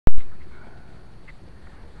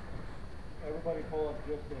Everybody pull up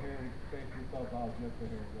just a hair and space yourself out just a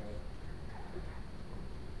hair, guys.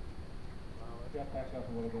 Jeff, back up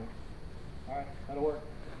a little bit. Alright, that'll work.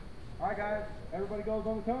 Alright guys, everybody goes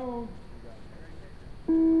on the tone.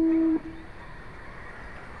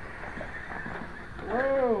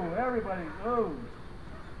 Whoa, everybody goes.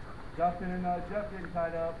 Justin and Jeff getting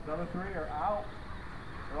tied up. The other three are out.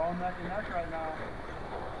 They're all neck and neck right now.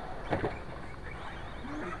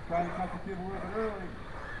 Trying to cut the tube a little bit early.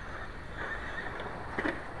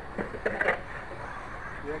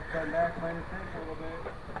 Rick cutting back, playing it safe a little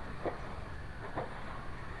bit.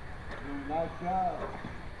 Doing a nice job.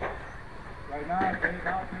 Right now, Dave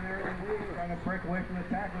out to the early lead, trying to break away from the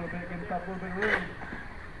attack a little bit, give himself a little bit of room.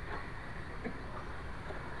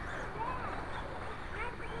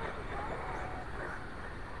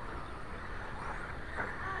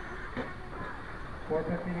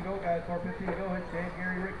 $4:15 to go, guys. 4:15 to go. It's Dave,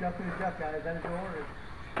 Gary, Rick, Justin, and Jeff, guys. That is your order.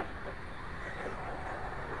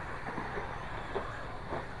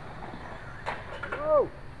 Whoa!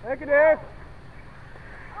 Thank you, Dave.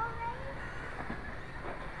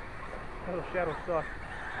 Little shadow stuck.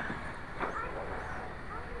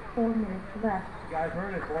 4 minutes left. You guys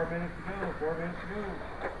heard it. 4 minutes to go. 4 minutes to go.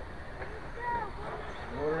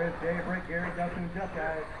 The order is Dave, Rick, Gary, Justin, and Jeff,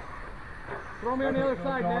 guys. Throw me on the other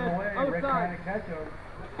side, man. Other Rick side. trying to catch him.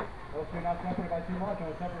 Those two not separated by too much.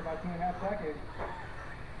 Only separated by 2.5 seconds.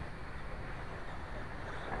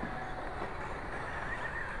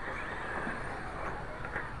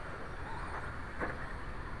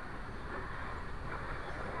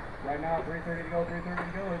 Right now, 3:30 to go, 3:30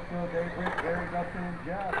 to go. It's still Dave, Rick, Gary, Justin, and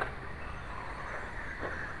Jeff.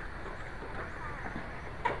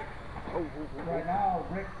 Right now,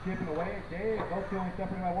 Rick chipping away at Dave. Both two only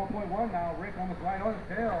separated by 1.1 now. Rick almost right on his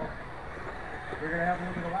tail. We're going to have a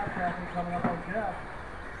little bit of lap traffic coming up on Jeff.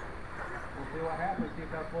 We'll see what happens, see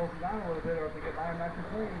if that slows him down a little bit or if we get by him nice and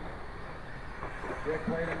clean. Rick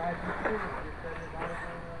played it nice and clean. Just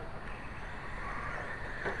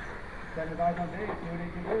setting his eyes on Dave, see what he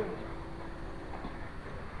can do.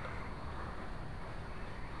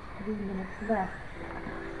 3 minutes left.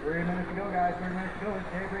 3 minutes to go, guys. 3 minutes to go. It's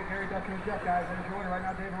Dave, Rick, Gary, Justin, and Jeff, guys. That is your order. Right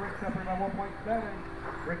now, Dave and Rick separated by 1.7.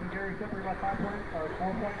 Rick and Gary separated by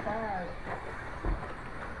 4.5.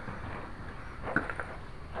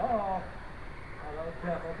 Uh-oh. Oh, that was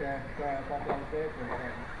Jeff. Okay. Sorry, I thought that was Dave for a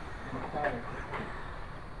second. I'm excited.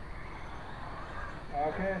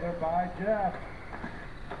 Okay, they're by Jeff.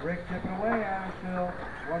 Rick chipping away at him still.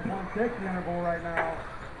 1.6 interval right now.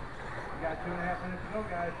 We got 2.5 minutes to go,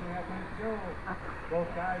 guys. 2.5 minutes to go. Both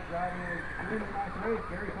guys driving a really nice race.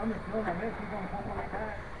 Gary Cummins still in the mix. He's on 4.8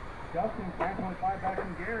 back. Justin 9.5 back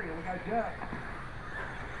from Gary. And we got Jeff.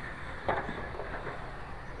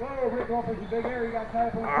 Whoa, Rick off with some big air. He got tied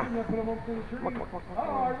up on the tree and put him up to the tree. Oh,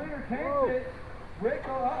 our leader takes it. Rick,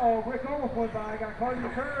 Rick almost went by. Got caught in the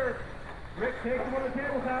curve. Rick takes him on the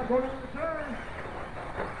tabletop, going to the turn.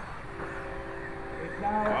 It's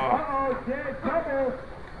now, Dave trouble.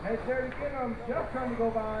 Heads there to get him. Jeff trying to go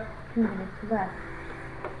by. 2 minutes left.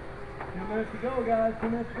 2 minutes to go, guys. 2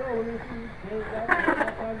 minutes to go. We're going to see Dave got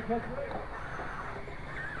time to catch Rick.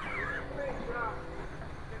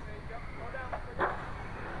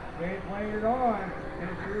 Dave's laying it on.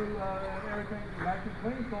 Getting through everything nice and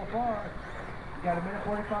clean so far. You got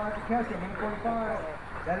 1:45 to catch him. 1:45.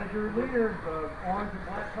 That is your leader, the orange and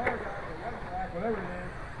black car, guys, or white and black, whatever it is.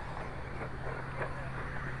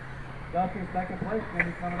 Justin, second place, going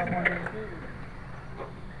to be coming up on your team.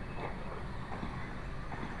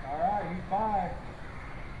 Alright, he's 5.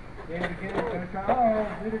 Dave again is going to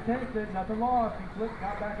try. Leader takes it, nothing lost. He flipped,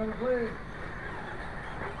 got back on his legs.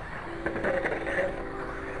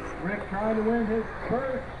 Rick trying to win his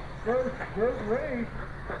first race.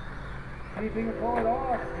 See if he can pull it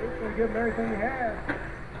off. He's going to give him everything he has.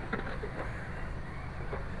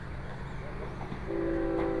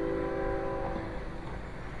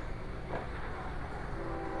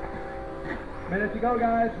 Minutes to go,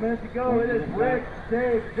 guys. Minutes to go. It is Rick,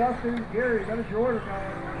 Dave, Justin, Gary. That is your order,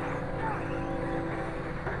 guys.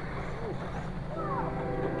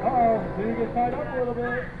 Leader gets tied up a little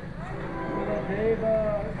bit. Dave, see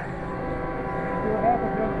what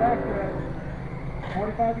happens on the backstretch.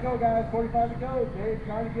 45 to go, guys. 45 to go. Dave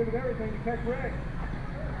trying to give it everything to catch Rick.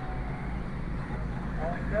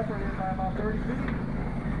 Only separated by about 30 feet.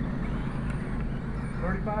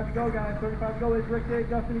 35 to go, guys. 35 to go. It's Rick, Dave,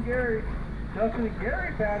 Justin, and Gary. Justin and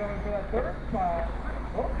Gary battling for that third spot.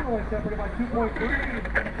 Both are only separated by 2.3.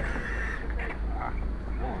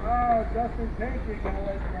 Oh, Justin takes it. Gonna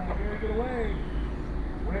let Gary get away.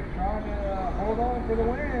 Rick trying to hold on for the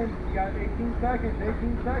win. You got 18 seconds.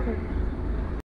 18 seconds.